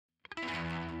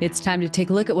It's time to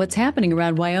take a look at what's happening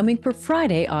around Wyoming for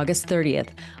Friday, August 30th.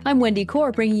 I'm Wendy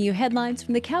Corr, bringing you headlines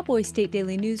from the Cowboy State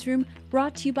Daily newsroom,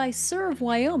 brought to you by Serve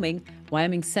Wyoming,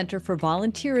 Wyoming Center for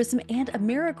Volunteerism and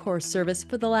AmeriCorps service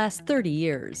for the last 30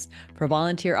 years. For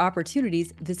volunteer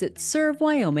opportunities, visit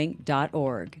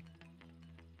servewyoming.org.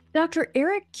 Dr.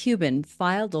 Eric Cuban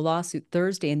filed a lawsuit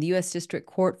Thursday in the U.S. District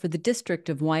Court for the District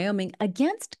of Wyoming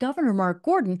against Governor Mark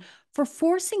Gordon for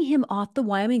forcing him off the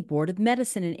Wyoming Board of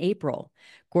Medicine in April.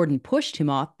 Gordon pushed him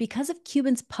off because of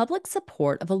Cuban's public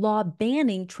support of a law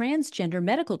banning transgender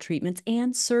medical treatments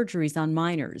and surgeries on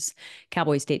minors.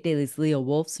 Cowboy State Daily's Leo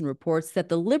Wolfson reports that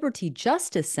the Liberty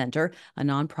Justice Center, a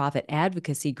nonprofit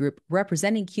advocacy group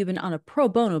representing Cuban on a pro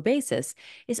bono basis,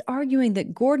 is arguing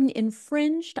that Gordon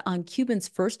infringed on Cuban's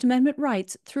First Amendment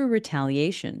rights through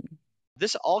retaliation.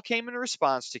 This all came in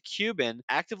response to Cuban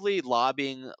actively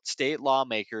lobbying state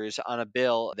lawmakers on a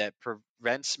bill that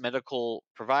prevents medical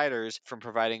providers from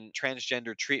providing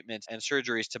transgender treatments and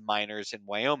surgeries to minors in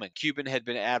Wyoming. Cuban had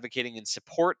been advocating in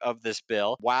support of this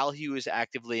bill while he was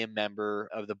actively a member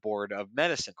of the Board of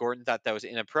Medicine. Gordon thought that was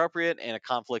inappropriate and a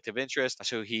conflict of interest,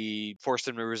 so he forced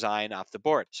him to resign off the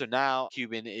board. So now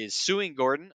Cuban is suing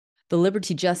Gordon. The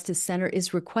Liberty Justice Center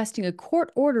is requesting a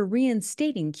court order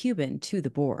reinstating Cuban to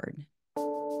the board.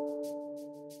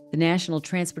 The National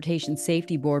Transportation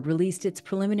Safety Board released its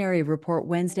preliminary report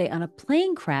Wednesday on a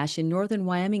plane crash in northern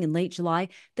Wyoming in late July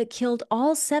that killed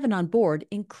all 7 on board,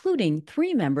 including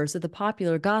 3 members of the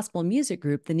popular gospel music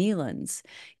group, the Neelands.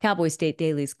 Cowboy State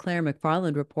Daily's Claire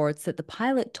McFarland reports that the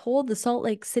pilot told the Salt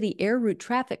Lake City Air Route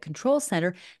Traffic Control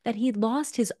Center that he'd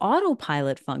lost his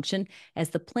autopilot function as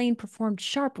the plane performed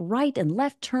sharp right and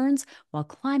left turns while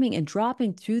climbing and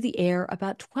dropping through the air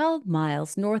about 12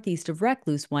 miles northeast of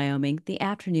Recluse, Wyoming, the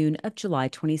afternoon of July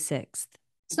 26th.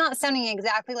 It's not sounding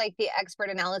exactly like the expert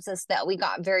analysis that we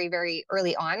got very, very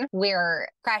early on, where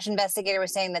crash investigator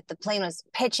was saying that the plane was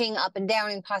pitching up and down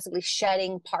and possibly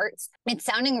shedding parts. It's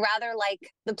sounding rather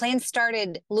like the plane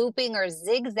started looping or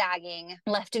zigzagging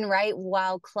left and right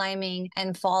while climbing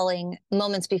and falling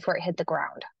moments before it hit the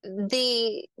ground.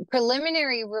 The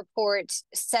preliminary report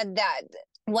said that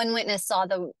one witness saw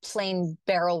the plane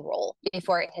barrel roll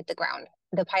before it hit the ground.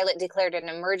 The pilot declared an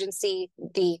emergency.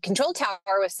 The control tower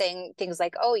was saying things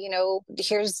like,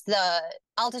 here's the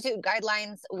altitude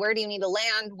guidelines. Where do you need to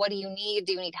land? What do you need?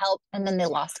 Do you need help? And then they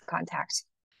lost contact.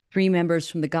 3 members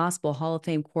from the Gospel Hall of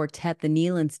Fame quartet, the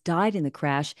Neelands, died in the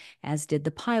crash, as did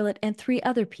the pilot and 3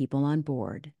 other people on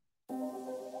board.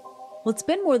 Well, it's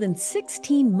been more than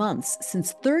 16 months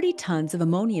since 30 tons of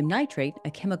ammonium nitrate,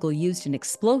 a chemical used in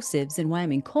explosives in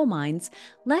Wyoming coal mines,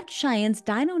 left Cheyenne's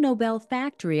Dino Nobel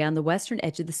factory on the western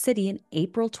edge of the city on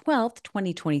April 12,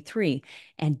 2023,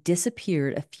 and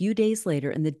disappeared a few days later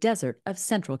in the desert of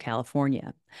Central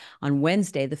California. On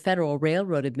Wednesday, the Federal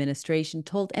Railroad Administration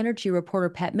told Energy reporter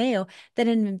Pat Mayo that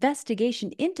an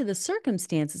investigation into the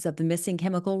circumstances of the missing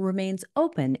chemical remains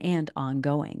open and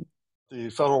ongoing. The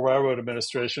Federal Railroad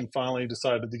Administration finally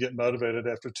decided to get motivated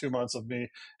after 2 months of me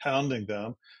hounding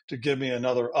them to give me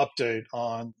another update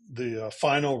on the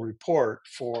final report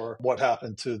for what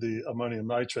happened to the ammonium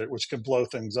nitrate, which can blow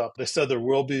things up. They said there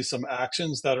will be some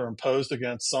actions that are imposed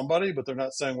against somebody, but they're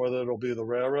not saying whether it'll be the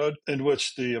railroad, in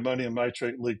which the ammonium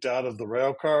nitrate leaked out of the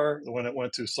rail car when it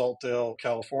went to Saltdale,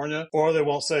 California, or they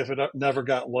won't say if it never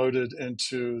got loaded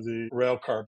into the rail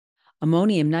car.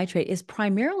 Ammonium nitrate is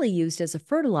primarily used as a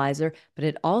fertilizer, but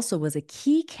it also was a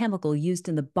key chemical used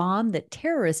in the bomb that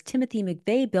terrorist Timothy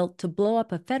McVeigh built to blow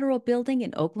up a federal building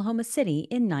in Oklahoma City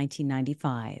in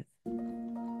 1995.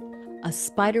 A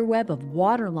spiderweb of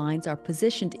water lines are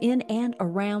positioned in and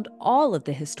around all of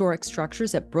the historic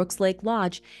structures at Brooks Lake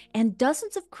Lodge, and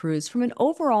dozens of crews from an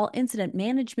overall incident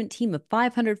management team of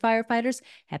 500 firefighters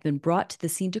have been brought to the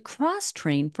scene to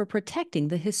cross-train for protecting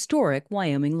the historic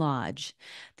Wyoming Lodge.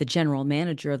 The general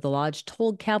manager of the lodge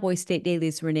told Cowboy State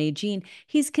Daily's Renee Jean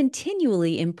he's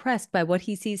continually impressed by what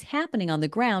he sees happening on the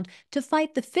ground to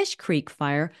fight the Fish Creek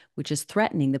fire, which is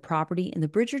threatening the property in the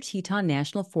Bridger-Teton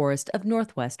National Forest of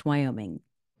northwest Wyoming.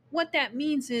 What that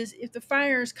means is if the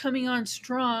fire is coming on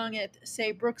strong at,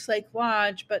 say, Brooks Lake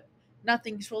Lodge, but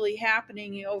nothing's really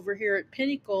happening over here at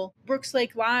Pinnacle, Brooks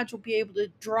Lake Lodge will be able to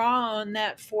draw on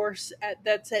that force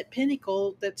that's at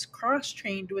Pinnacle, that's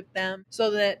cross-trained with them, so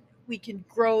that we can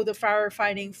grow the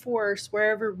firefighting force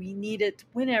wherever we need it,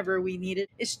 whenever we need it.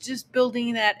 It's just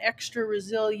building that extra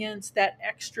resilience, that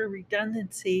extra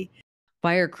redundancy.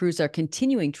 Fire crews are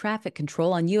continuing traffic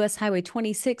control on U.S. Highway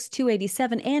 26,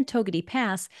 287, and Togety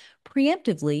Pass,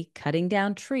 preemptively cutting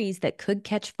down trees that could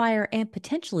catch fire and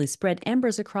potentially spread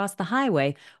embers across the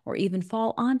highway or even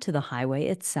fall onto the highway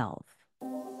itself.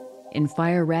 In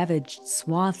fire-ravaged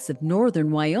swaths of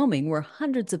northern Wyoming, where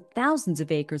hundreds of thousands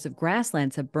of acres of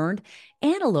grasslands have burned,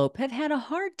 antelope have had a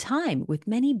hard time, with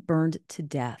many burned to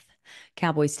death.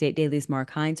 Cowboy State Daily's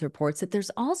Mark Hines reports that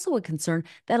there's also a concern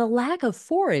that a lack of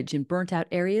forage in burnt-out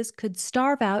areas could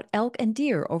starve out elk and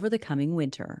deer over the coming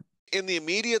winter. In the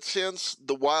immediate sense,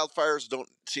 the wildfires don't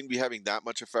seem to be having that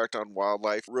much effect on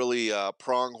wildlife. Really,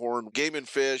 pronghorn, game and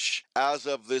fish, as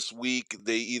of this week,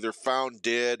 they either found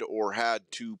dead or had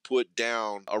to put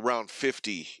down around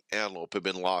 50 antelope have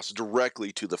been lost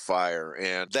directly to the fire.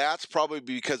 And that's probably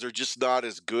because they're just not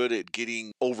as good at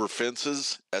getting over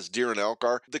fences as deer and elk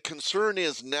are. The concern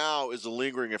is now is the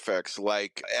lingering effects,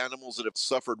 like animals that have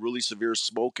suffered really severe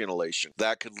smoke inhalation.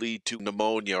 That could lead to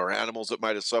pneumonia, or animals that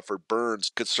might have suffered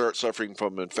burns could start suffering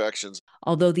from infections.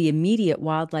 Although the immediate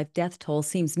wildlife death toll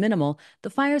seems minimal, the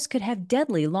fires could have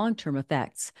deadly long-term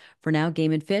effects. For now,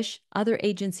 Game and Fish, other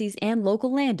agencies, and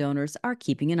local landowners are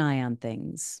keeping an eye on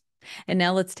things. And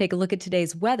now let's take a look at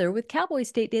today's weather with Cowboy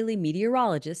State Daily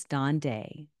meteorologist Don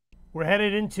Day. We're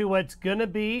headed into what's going to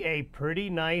be a pretty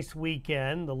nice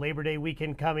weekend, the Labor Day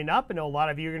weekend coming up. I know a lot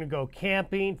of you are going to go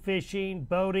camping, fishing,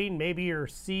 boating. Maybe your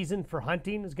season for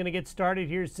hunting is going to get started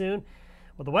here soon.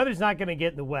 Well, the weather's not going to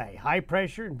get in the way. High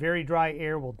pressure and very dry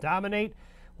air will dominate.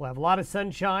 We'll have a lot of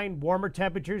sunshine, warmer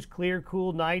temperatures, clear,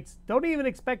 cool nights. Don't even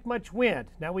expect much wind.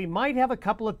 Now, we might have a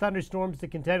couple of thunderstorms to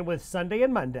contend with Sunday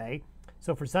and Monday.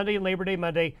 So for Sunday and Labor Day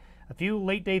Monday, a few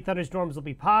late day thunderstorms will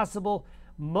be possible.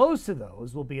 Most of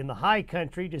those will be in the high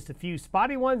country, just a few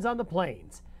spotty ones on the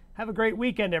plains. Have a great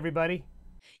weekend, everybody.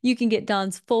 You can get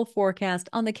Don's full forecast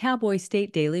on the Cowboy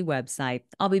State Daily website.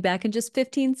 I'll be back in just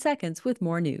 15 seconds with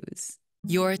more news.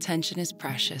 Your attention is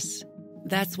precious.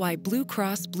 That's why Blue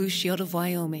Cross Blue Shield of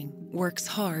Wyoming works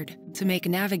hard to make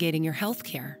navigating your health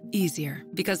care easier.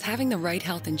 Because having the right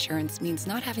health insurance means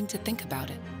not having to think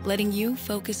about it, letting you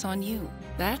focus on you.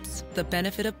 That's the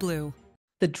benefit of Blue.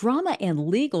 The drama and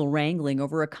legal wrangling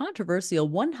over a controversial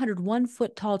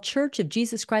 101-foot-tall Church of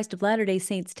Jesus Christ of Latter-day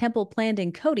Saints temple planned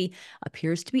in Cody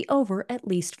appears to be over, at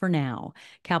least for now.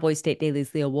 Cowboy State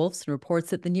Daily's Leah Wolfson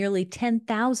reports that the nearly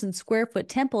 10,000-square-foot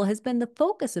temple has been the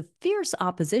focus of fierce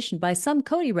opposition by some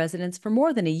Cody residents for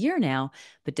more than a year now,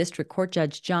 but District Court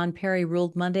Judge John Perry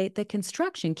ruled Monday that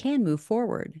construction can move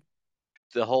forward.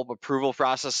 The whole approval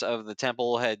process of the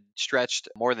temple had stretched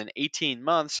more than 18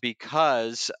 months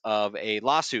because of a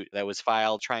lawsuit that was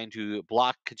filed trying to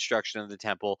block construction of the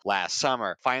temple last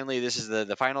summer. Finally, this is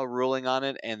the final ruling on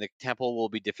it, and the temple will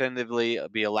be definitively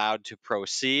be allowed to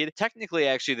proceed. Technically,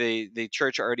 actually, the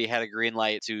church already had a green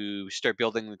light to start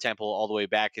building the temple all the way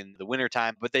back in the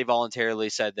wintertime, but they voluntarily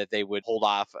said that they would hold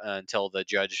off until the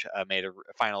judge made a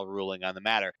final ruling on the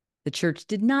matter. The church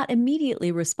did not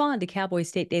immediately respond to Cowboy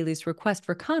State Daily's request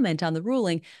for comment on the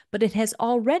ruling, but it has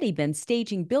already been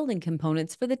staging building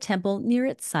components for the temple near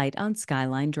its site on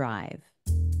Skyline Drive.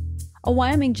 A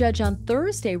Wyoming judge on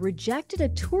Thursday rejected a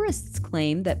tourist's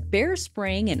claim that bear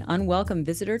spraying an unwelcome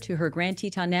visitor to her Grand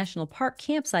Teton National Park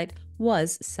campsite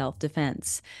was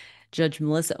self-defense. Judge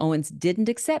Melissa Owens didn't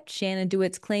accept Shannon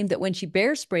DeWitt's claim that when she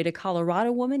bear sprayed a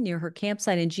Colorado woman near her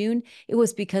campsite in June, it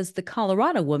was because the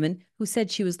Colorado woman, who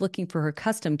said she was looking for her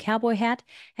custom cowboy hat,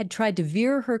 had tried to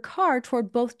veer her car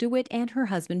toward both DeWitt and her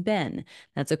husband Ben.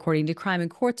 That's according to Crime and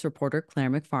Courts reporter Claire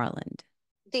McFarland.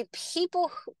 The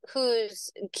people whose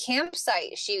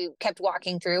campsite she kept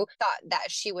walking through thought that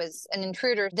she was an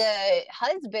intruder. The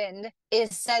husband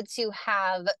is said to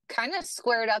have kind of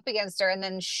squared up against her and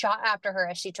then shot after her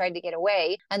as she tried to get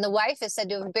away. And the wife is said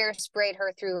to have bear sprayed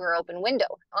her through her open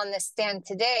window. On the stand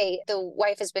today, the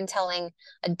wife has been telling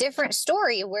a different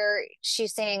story where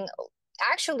she's saying,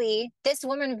 actually, this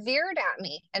woman veered at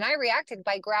me and I reacted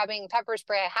by grabbing pepper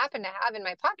spray I happened to have in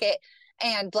my pocket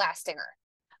and blasting her.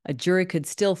 A jury could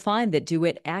still find that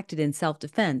DeWitt acted in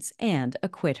self-defense and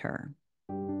acquit her.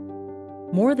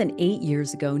 More than 8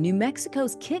 years ago, New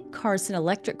Mexico's Kit Carson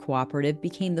Electric Cooperative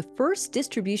became the first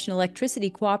distribution electricity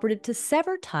cooperative to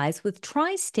sever ties with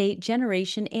Tri-State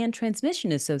Generation and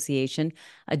Transmission Association,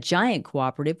 a giant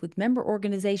cooperative with member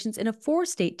organizations in a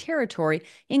 4-state territory,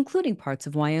 including parts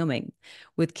of Wyoming.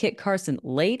 With Kit Carson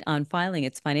late on filing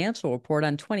its financial report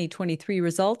on 2023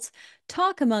 results,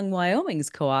 talk among Wyoming's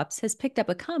co-ops has picked up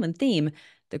a common theme.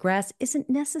 The grass isn't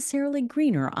necessarily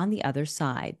greener on the other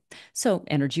side. So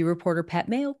energy reporter Pat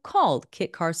Mayo called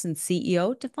Kit Carson's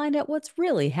CEO to find out what's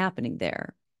really happening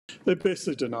there. They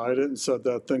basically denied it and said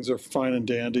that things are fine and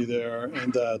dandy there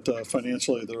and that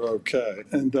financially they're okay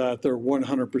and that they're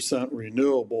 100%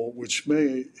 renewable, which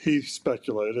he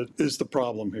speculated, is the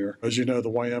problem here. As you know, the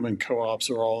Wyoming co-ops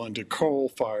are all into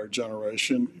coal-fired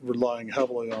generation, relying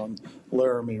heavily on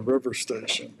Laramie River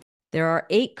Station. There are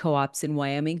 8 co-ops in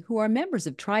Wyoming who are members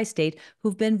of Tri-State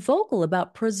who've been vocal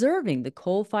about preserving the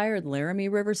coal-fired Laramie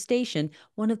River Station,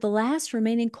 one of the last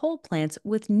remaining coal plants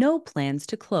with no plans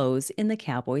to close in the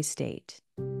Cowboy State.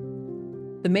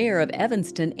 The mayor of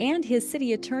Evanston and his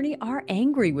city attorney are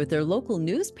angry with their local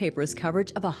newspaper's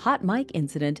coverage of a hot mic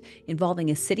incident involving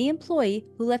a city employee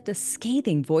who left a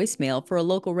scathing voicemail for a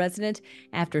local resident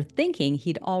after thinking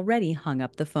he'd already hung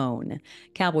up the phone.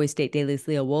 Cowboy State Daily's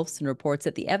Leah Wolfson reports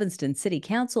that the Evanston City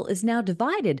Council is now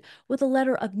divided with a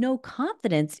letter of no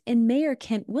confidence in Mayor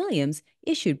Kent Williams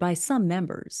issued by some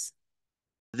members.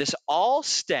 This all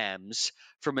stems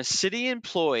from a city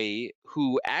employee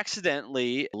who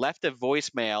accidentally left a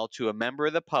voicemail to a member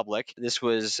of the public. This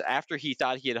was after he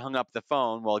thought he had hung up the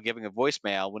phone while giving a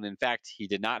voicemail, when in fact he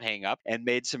did not hang up, and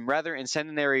made some rather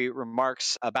incendiary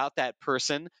remarks about that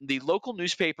person. The local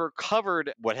newspaper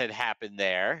covered what had happened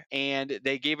there, and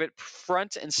they gave it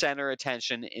front and center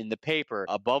attention in the paper,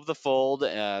 above the fold,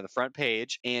 the front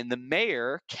page. And the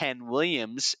mayor, Ken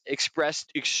Williams,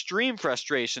 expressed extreme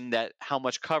frustration that how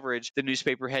much coverage the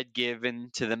newspaper had given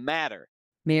to the matter.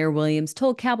 Mayor Williams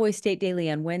told Cowboy State Daily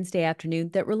on Wednesday afternoon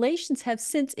that relations have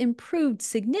since improved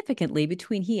significantly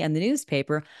between he and the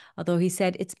newspaper, although he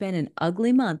said it's been an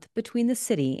ugly month between the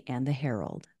city and the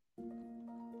Herald.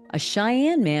 A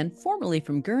Cheyenne man, formerly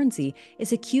from Guernsey,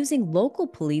 is accusing local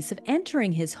police of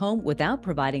entering his home without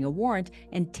providing a warrant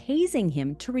and tasing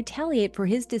him to retaliate for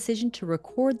his decision to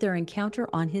record their encounter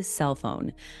on his cell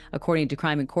phone. According to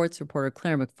Crime and Courts reporter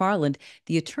Claire McFarland,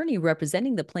 the attorney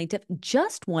representing the plaintiff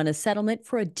just won a settlement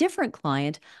for a different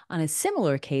client on a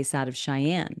similar case out of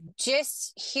Cheyenne.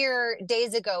 Just here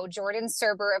days ago, Jordan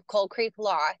Serber of Coal Creek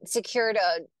Law secured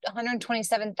a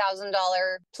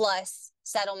 $127,000 plus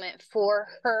settlement for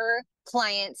her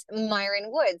client,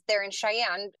 Myron Woods, there in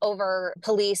Cheyenne, over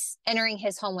police entering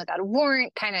his home without a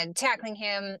warrant, kind of tackling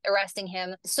him, arresting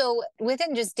him. So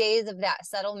within just days of that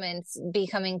settlement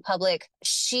becoming public,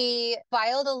 she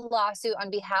filed a lawsuit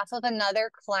on behalf of another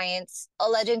client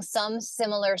alleging some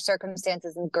similar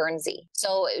circumstances in Guernsey.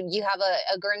 So you have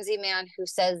a Guernsey man who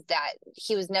says that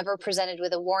he was never presented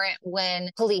with a warrant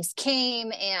when police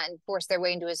came and forced their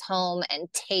way into his home and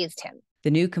tased him. The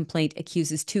new complaint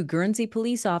accuses 2 Guernsey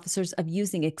police officers of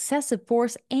using excessive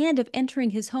force and of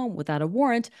entering his home without a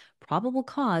warrant, probable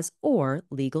cause, or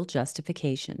legal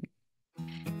justification.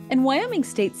 And Wyoming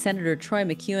State Senator Troy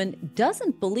McEwen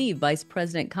doesn't believe Vice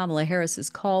President Kamala Harris's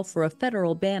call for a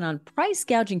federal ban on price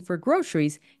gouging for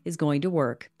groceries is going to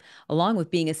work. Along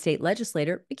with being a state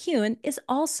legislator, McEwen is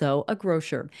also a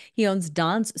grocer. He owns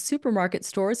Don's supermarket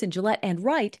stores in Gillette and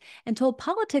Wright, and told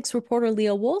politics reporter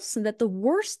Leah Wolfson that the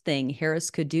worst thing Harris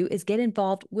could do is get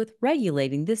involved with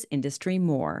regulating this industry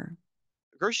more.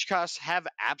 Grocery costs have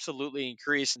absolutely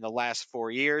increased in the last 4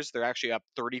 years. They're actually up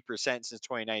 30% since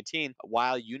 2019,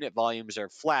 while unit volumes are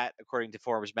flat, according to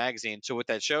Forbes magazine. So what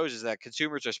that shows is that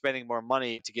consumers are spending more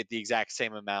money to get the exact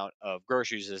same amount of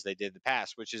groceries as they did in the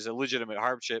past, which is a legitimate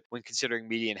hardship when considering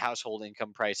median household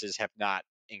income prices have not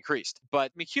increased.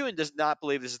 But McEwen does not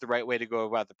believe this is the right way to go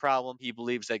about the problem. He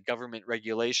believes that government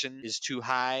regulation is too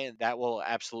high, and that will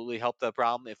absolutely help the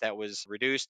problem if that was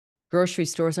reduced. Grocery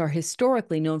stores are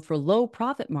historically known for low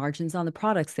profit margins on the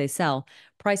products they sell.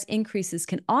 Price increases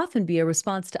can often be a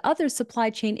response to other supply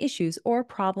chain issues or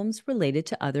problems related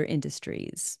to other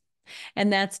industries.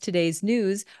 And that's today's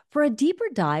news. For a deeper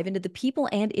dive into the people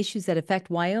and issues that affect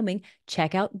Wyoming,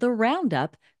 check out The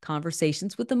Roundup,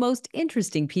 conversations with the most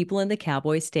interesting people in the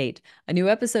Cowboy State. A new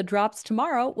episode drops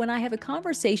tomorrow when I have a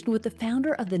conversation with the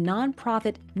founder of the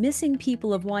nonprofit Missing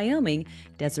People of Wyoming,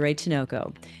 Desiree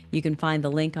Tinoco. You can find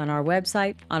the link on our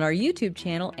website, on our YouTube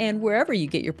channel, and wherever you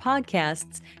get your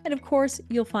podcasts. And of course,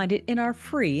 you'll find it in our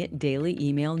free daily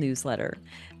email newsletter.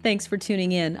 Thanks for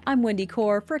tuning in. I'm Wendy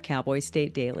Corr for Cowboy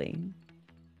State Daily.